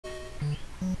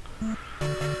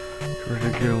to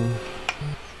go.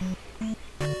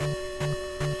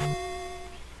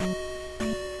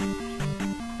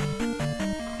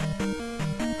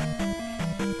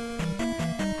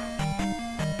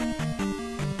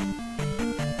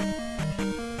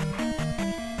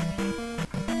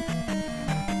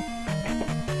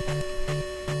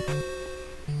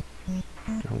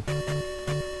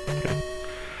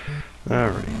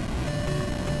 Alright.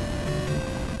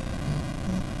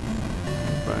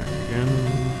 Back again.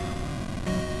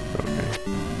 Okay.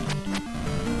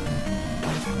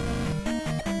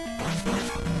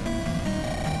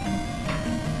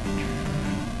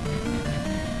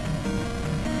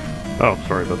 Oh,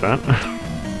 sorry about that.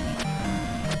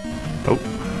 Oh.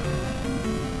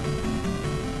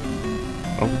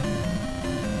 Oh.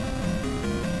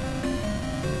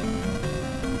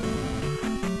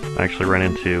 I actually ran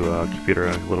into computer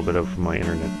a little bit of my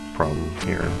internet problem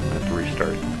here. I have to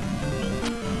restart.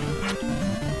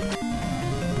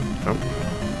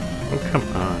 Oh, come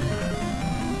on.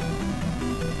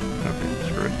 Okay,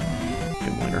 screw it. Get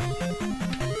him later.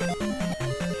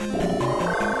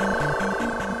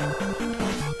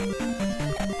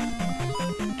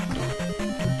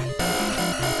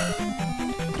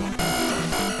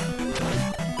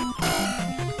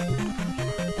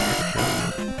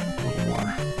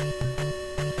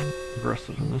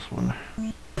 Aggressive in this one.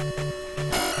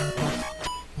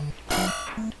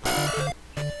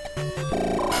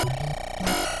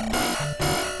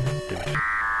 Damn it.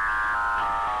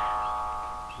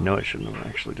 No, I shouldn't have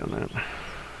actually done that.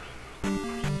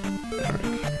 Alright.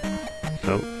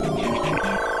 So, let's just cheat.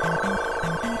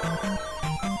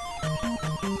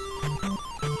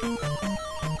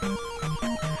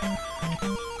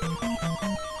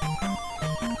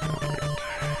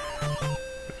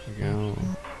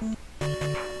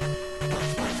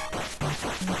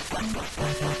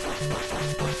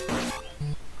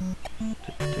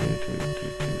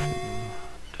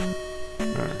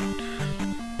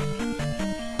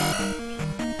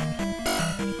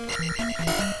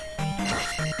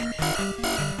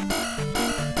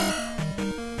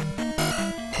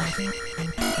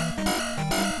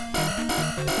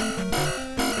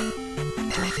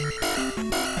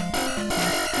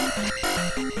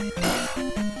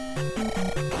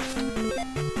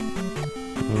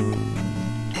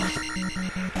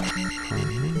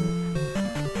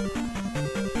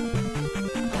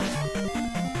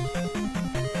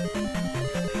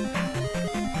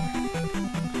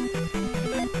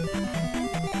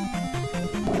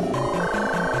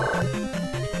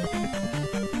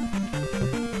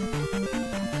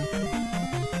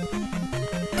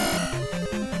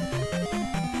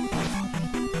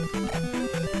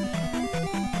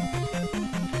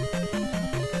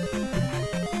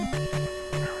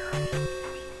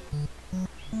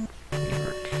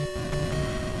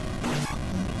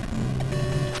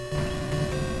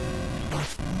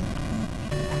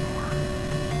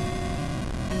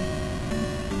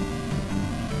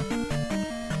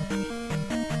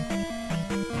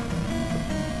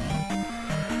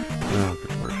 Oh,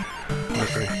 good lord.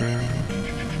 Okay,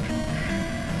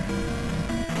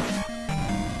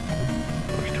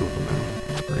 there's two of them now.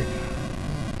 Great.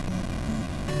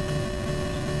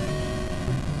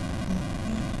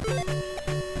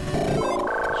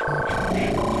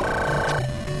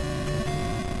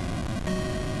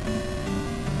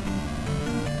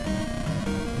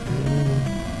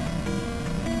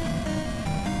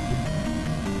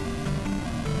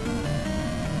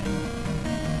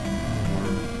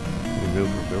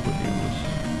 Maneuverability in this.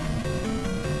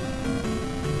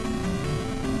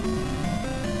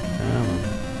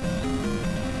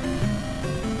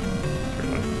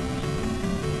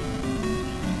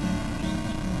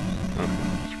 Okay,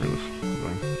 screw this.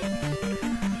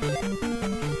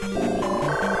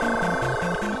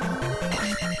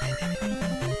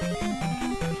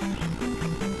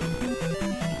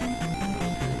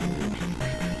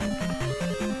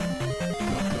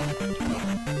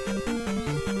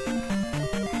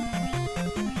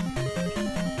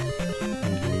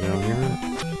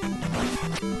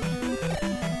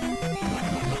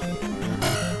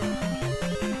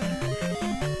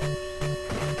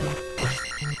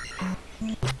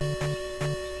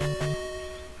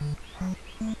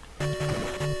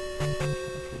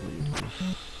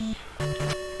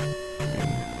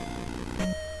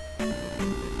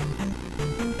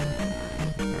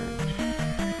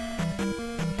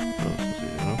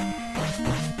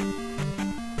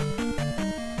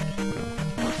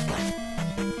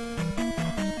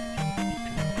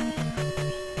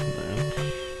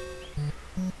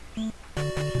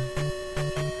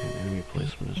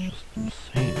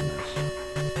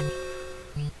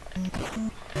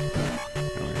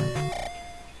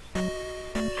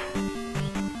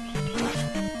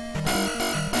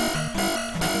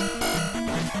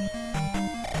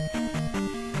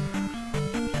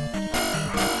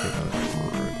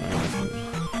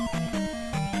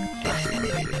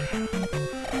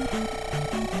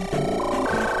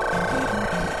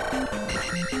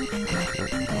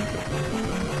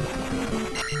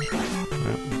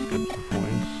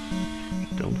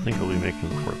 making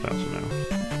 4,000 now.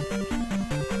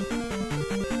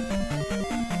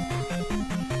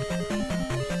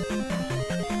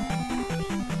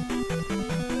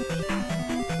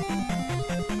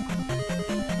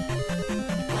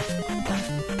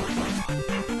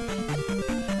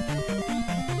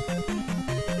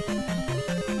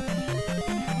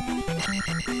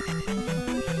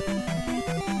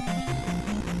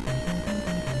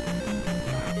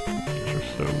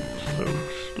 So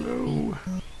slow.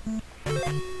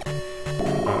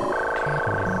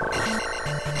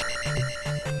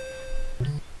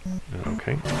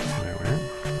 Okay, there we are.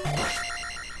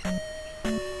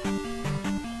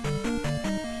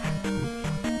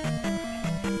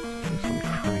 Just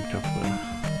cranked up the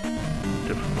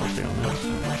difficulty on this.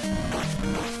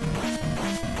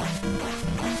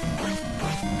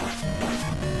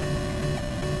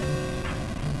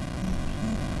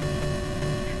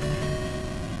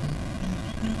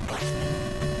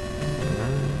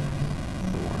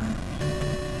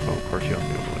 Oh, of course you have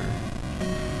to go there.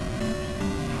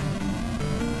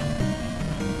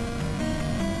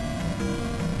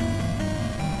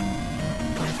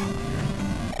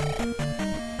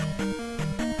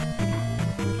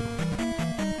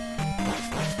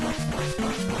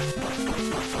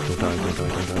 Don't die.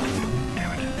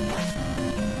 Damn it.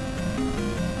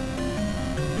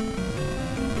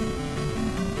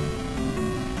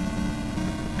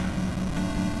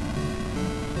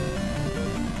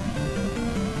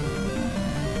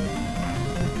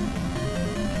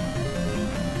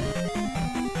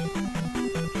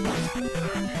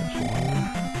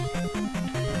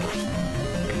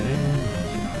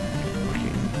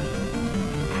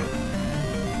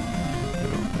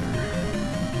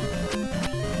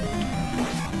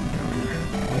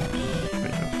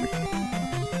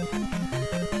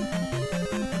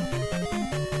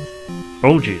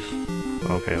 Oh jeez.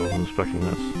 Okay, I wasn't expecting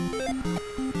this.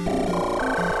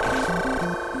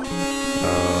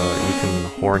 You can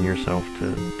horn yourself to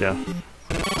death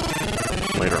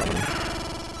later on.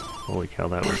 Holy cow,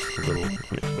 that was a little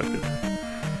unexpected.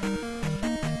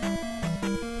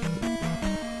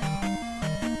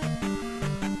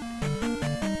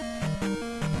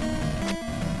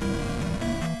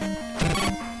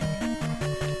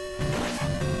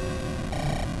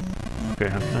 Okay,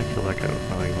 how can I kill that guy?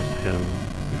 Oh, I must have hit him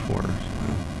before.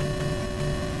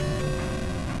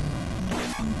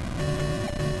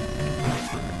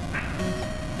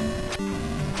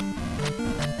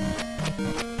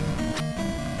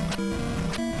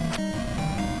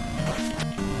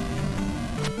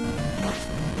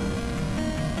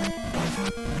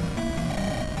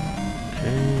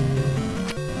 Okay.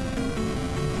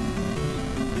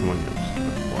 Come on, you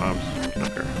stupid blobs.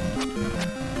 Sucker.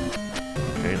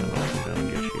 Okay, then I'll come down and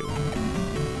get you.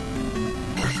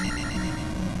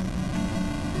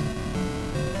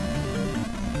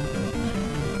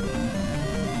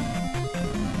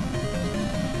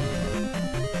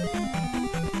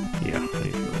 Yeah, I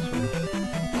need to go this way.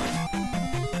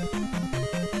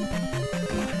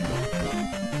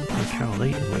 Holy cow,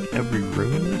 they in like every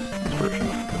room in this version.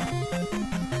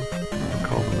 I'll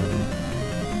call them in.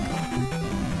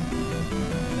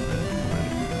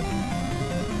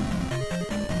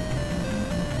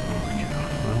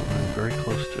 Very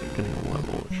close to getting a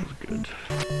level, which is good.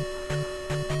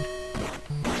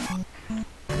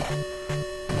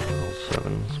 Level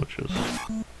 7s, which is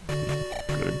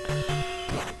good.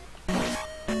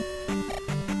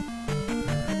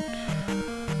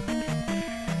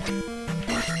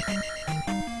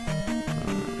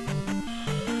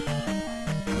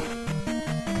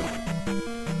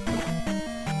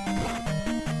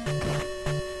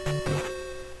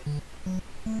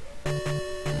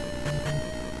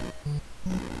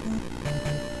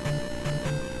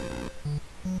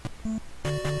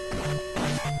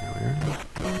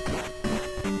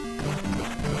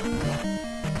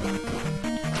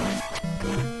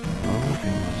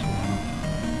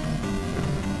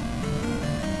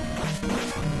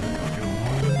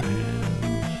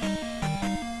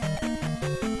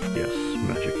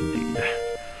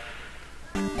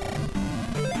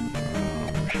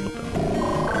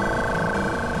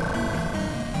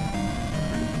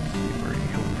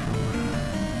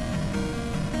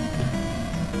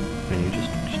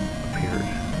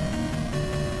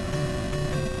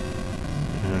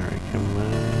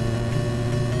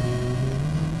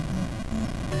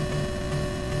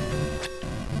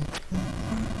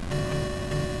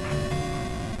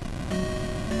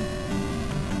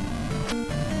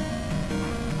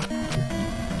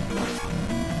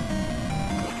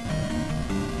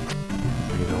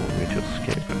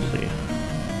 see.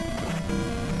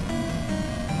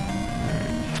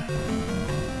 Alright.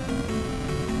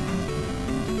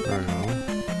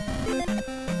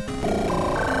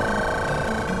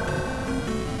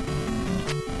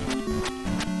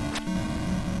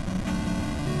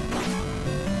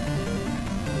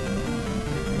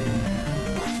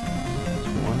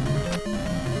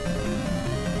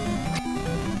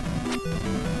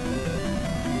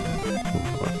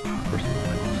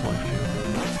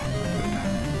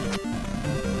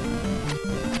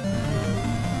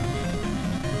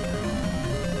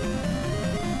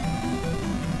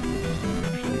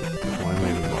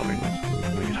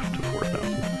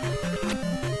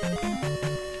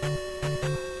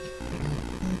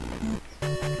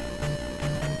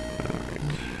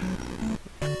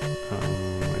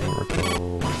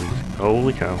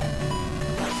 Holy cow.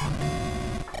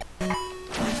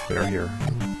 They're here.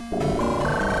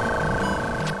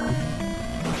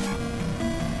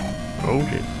 Oh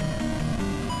jeez.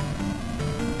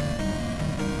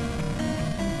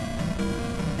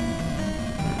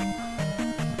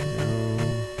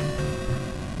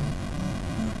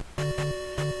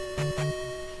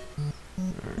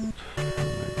 Alright. I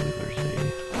believe there's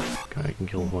a guy I can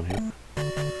kill with one hit. And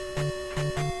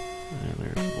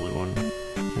there's the blue one.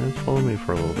 Yeah, it's following me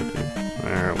for a little bit too.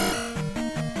 There we go.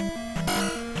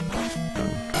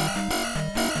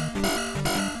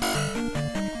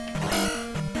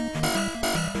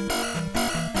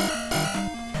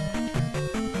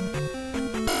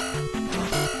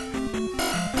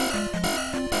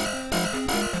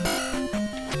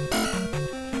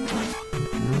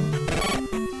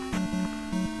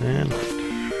 And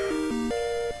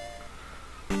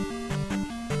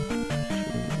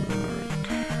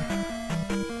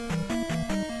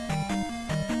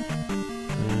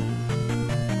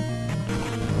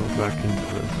back into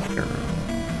this arrow.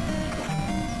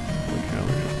 Look how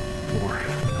there's more.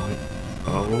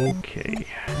 Okay.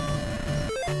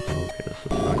 Okay, this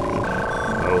is not good.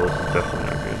 Oh, this is definitely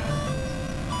not good.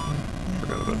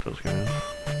 Forgot about those guys.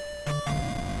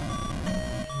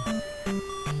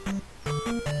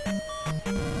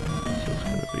 This is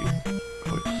gonna be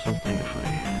quite something if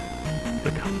I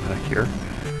come back here.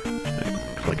 It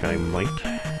looks like I might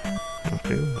have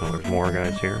to. Oh, there's more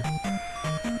guys here.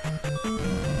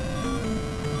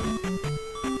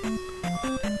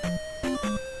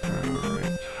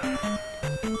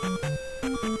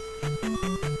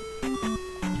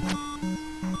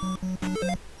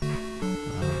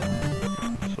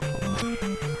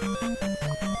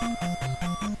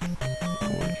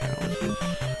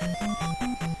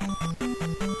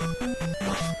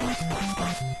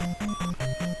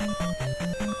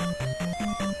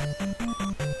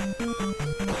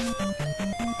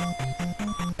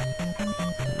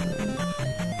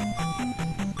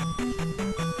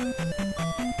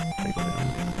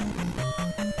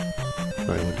 I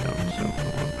went down, so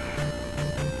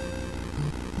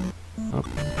up,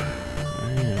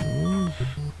 and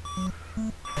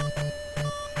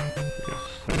yes,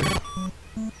 there we go.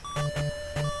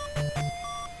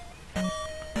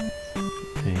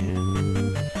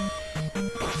 And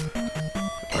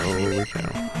holy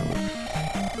cow.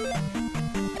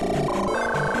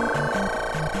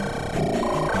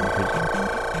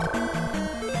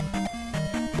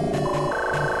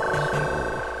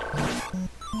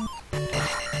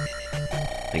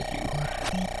 Thank you.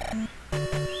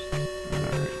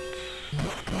 Alright.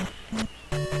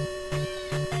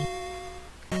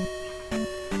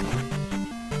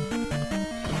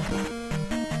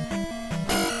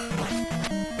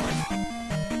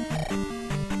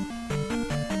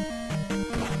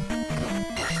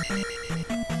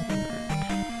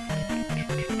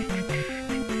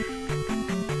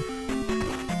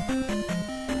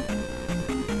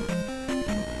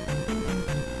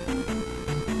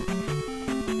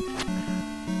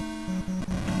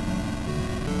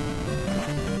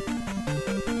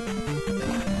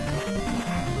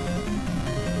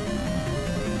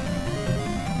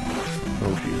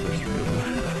 Oh jeez, there's three of them.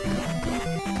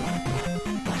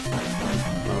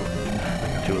 Oh, I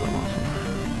got two of them, awesome.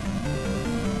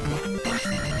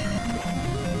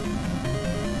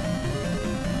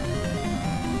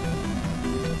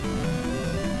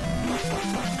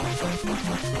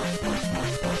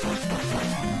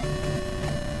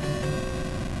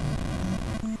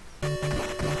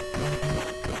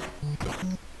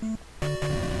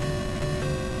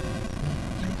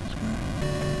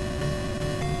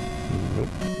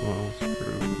 Nope, well,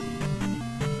 screw.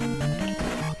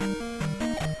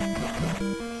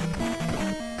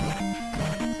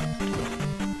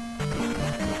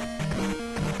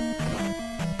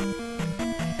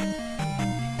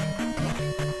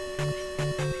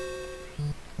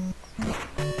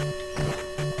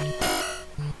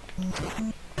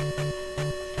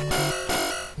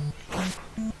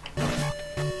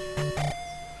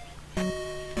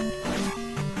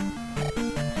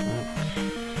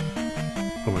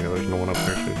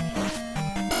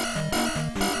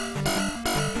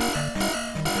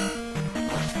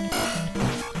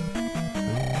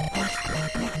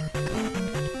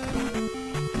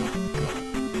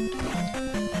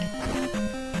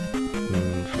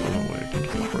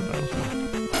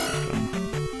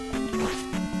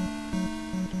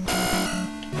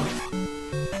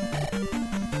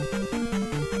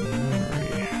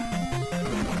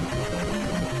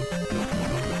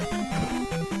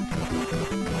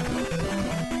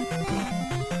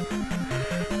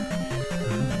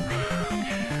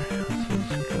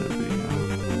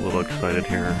 excited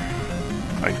here.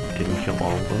 I didn't kill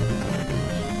all of them.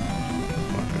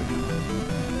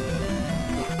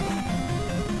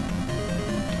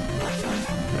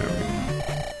 There we go.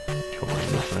 Kill all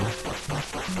this thing.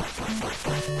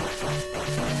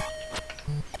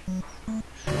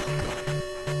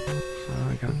 So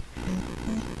I got...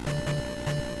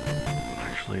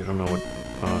 Actually, I don't know what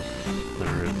boss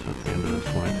there is at the end of this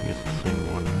one. I think it's the same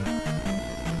one.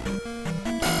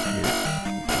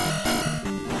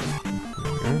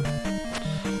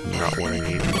 Not what I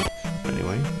need,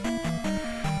 anyway.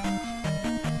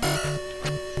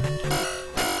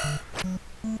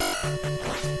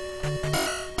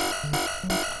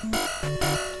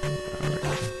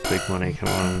 Alright, big money, come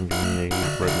on, give me a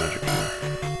red magic here.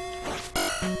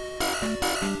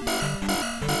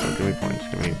 Don't give me points,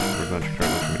 give me red magic here,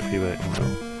 don't give me a feedback, no.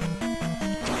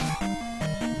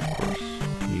 Of course,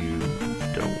 you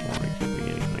don't want to give me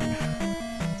anything.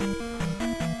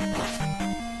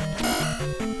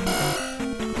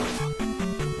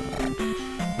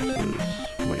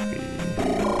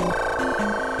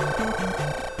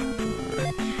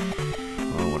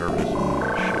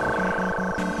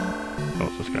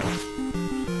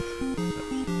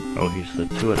 Oh, he's the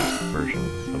two-edit version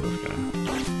of this guy.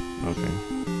 Okay.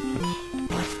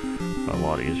 That's a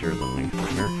lot easier than the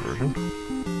American version.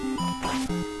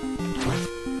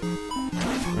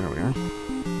 There we are.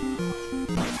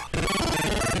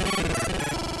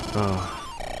 Oh.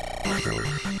 Really.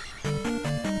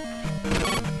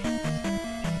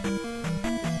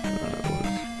 That was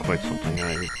quite something. I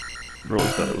really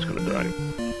thought I was going to die.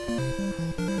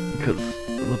 Because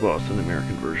the boss in the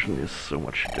American version is so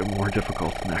much more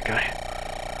difficult than that guy.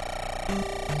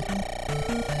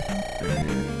 And I'm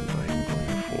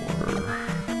going for my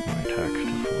attack to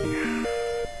flee.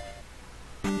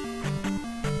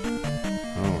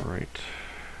 Alright.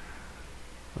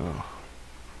 Oh.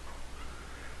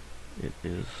 It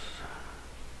is...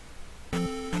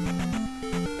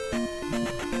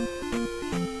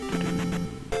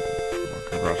 Walk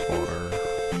across water.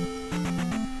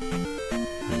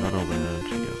 I got all that,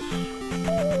 I guess.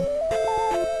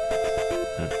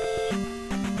 That's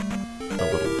a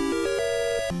little...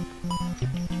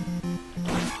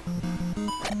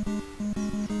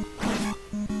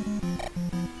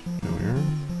 There we are.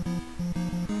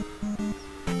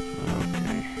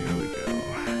 Okay, here we go.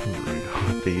 We're gonna go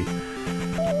with the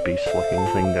beast-looking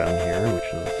thing down here, which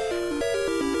is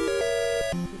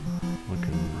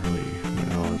looking really...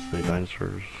 Well, it's the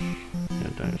dinosaurs. Yeah,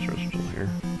 dinosaurs are still here.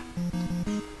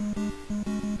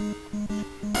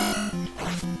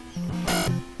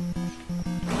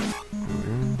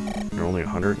 Only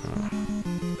 100?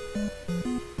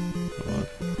 Oh.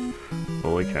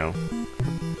 Holy cow.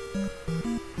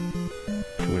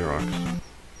 Too many rocks.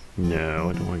 No,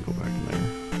 I don't want to go back in there.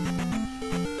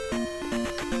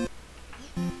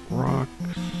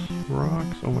 Rocks.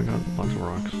 Rocks. Oh my god, lots of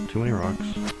rocks. Too many rocks.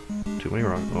 Too many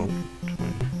rocks. Oh, too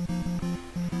many.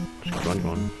 Just keep on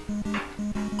going.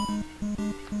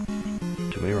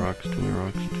 Too many rocks, too many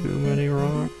rocks, too many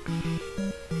rocks.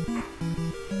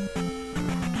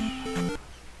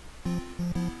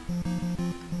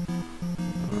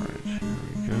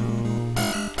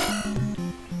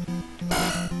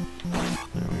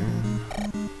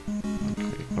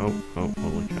 Oh,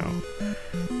 holy cow.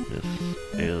 This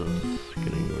is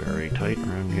getting very tight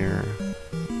around here.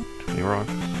 Too many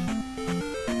rocks.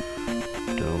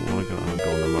 Don't want to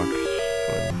go in the muck.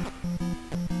 Fine.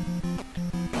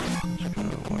 Just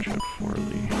gotta watch out for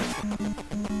the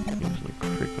things like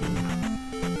creeping.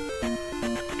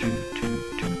 Okay,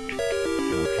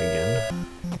 again.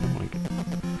 I don't like it.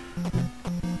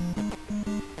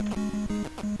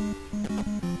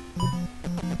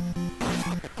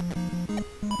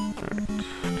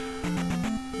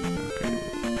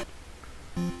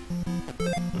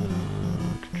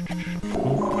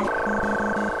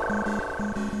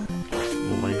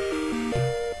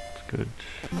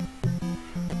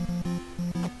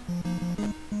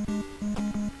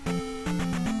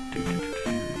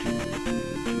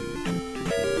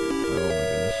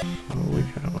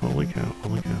 Holy cow.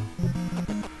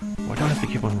 Why do I have to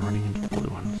keep on running into the blue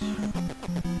ones?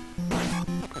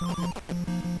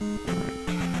 Alright.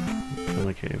 In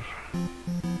the cave.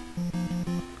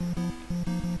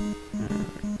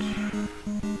 Alright.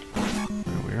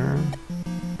 There we are.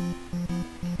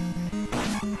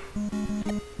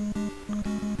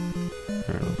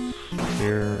 Alright, let's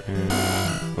here and...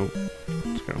 Oh,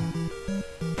 let's go.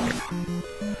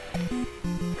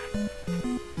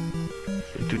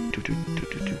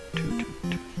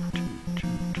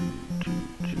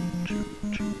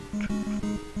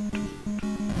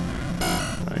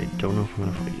 I don't know if I'm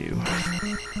gonna fight you.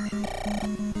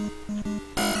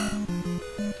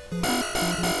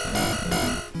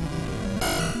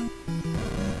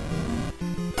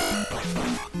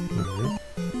 Alright,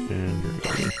 and you're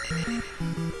gonna be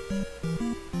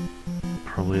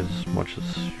probably as much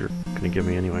as you're gonna give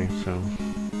me anyway, so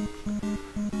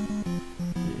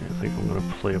yeah, I think I'm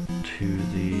gonna play up to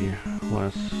the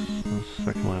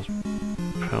second last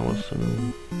palace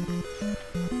and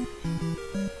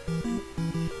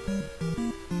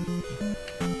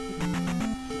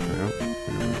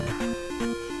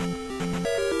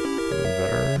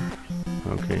better.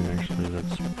 Okay, actually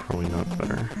that's probably not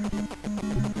better.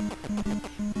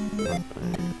 But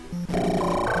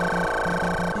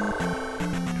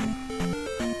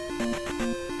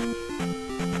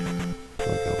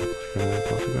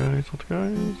lots of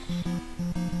guys.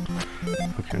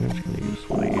 Okay, I'm just gonna use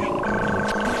what I usually do.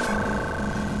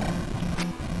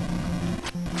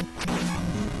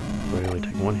 So I only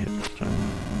take one hit this time.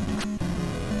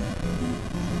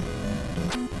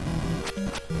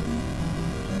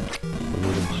 So I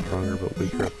made him stronger but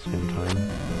weaker at the same time.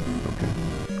 Okay.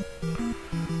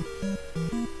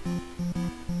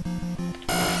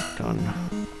 Done.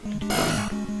 Done.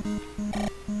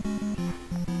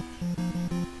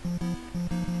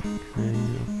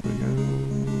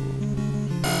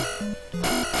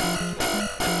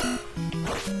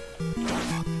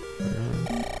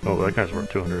 Oh, that guy's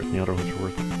worth 200 and the other ones are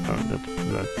worth...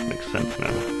 that makes sense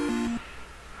now.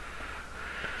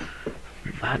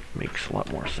 That makes a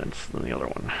lot more sense than the other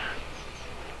one.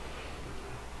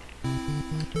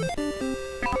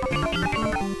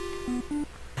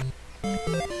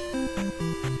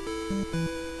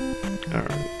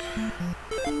 Alright.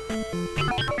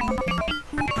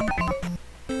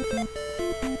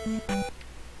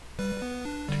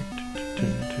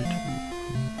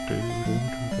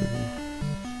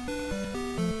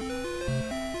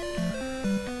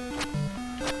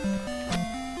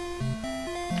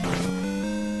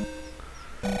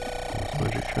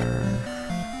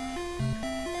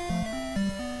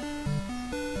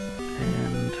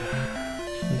 And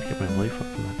just need to get my life up,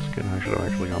 and that's good. I should have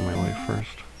actually got my life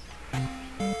first.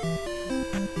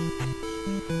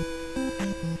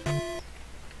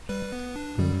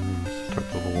 Stuck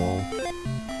to the wall.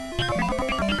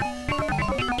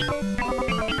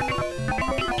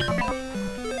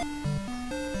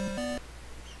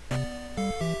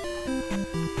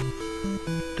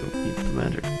 Don't need the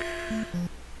magic.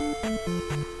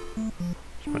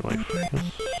 It's my life, yes.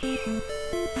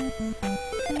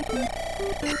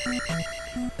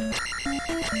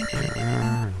 There we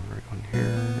are, and right one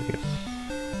here. Yes,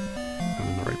 I'm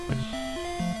in the right place.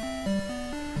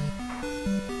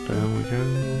 Down we go.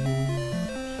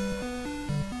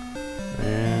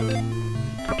 And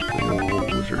the old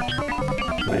wizard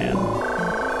man.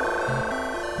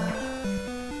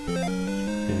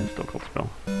 And still called spell.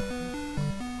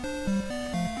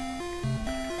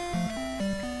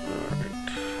 Alright,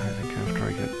 I think after I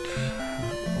get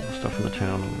all the stuff in the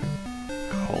town, I'm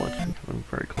gonna call it. I'm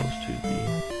very close to the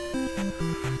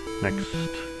next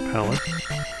palace.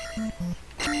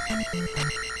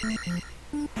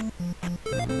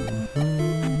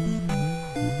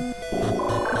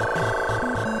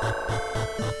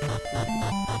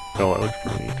 Oh, that looks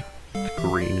pretty neat. It's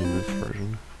green in this version.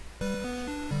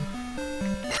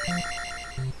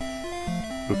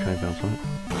 Oh, can I bounce on it?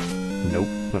 Nope,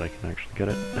 but I can actually get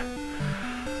it.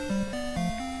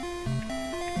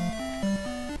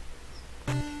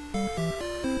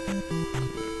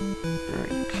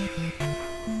 Alright.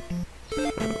 So...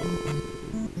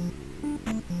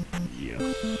 yes,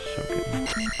 okay.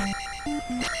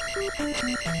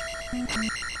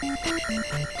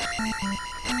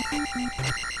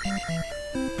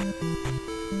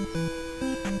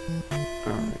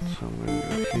 Alright, so I'm going to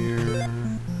go here,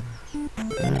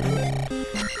 and I'm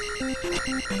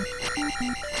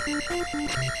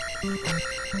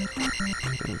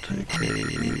going to take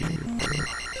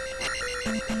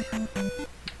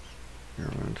you're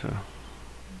going to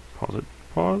pause it.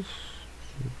 Pause?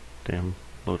 Damn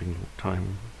loading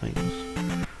time things.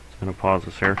 It's going to pause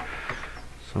this here.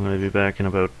 So I'm going to be back in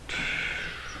about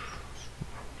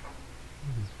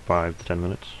 5 to 10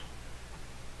 minutes.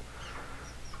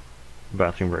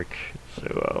 Bathroom break. So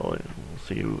I'll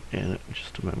see you in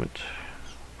just a moment.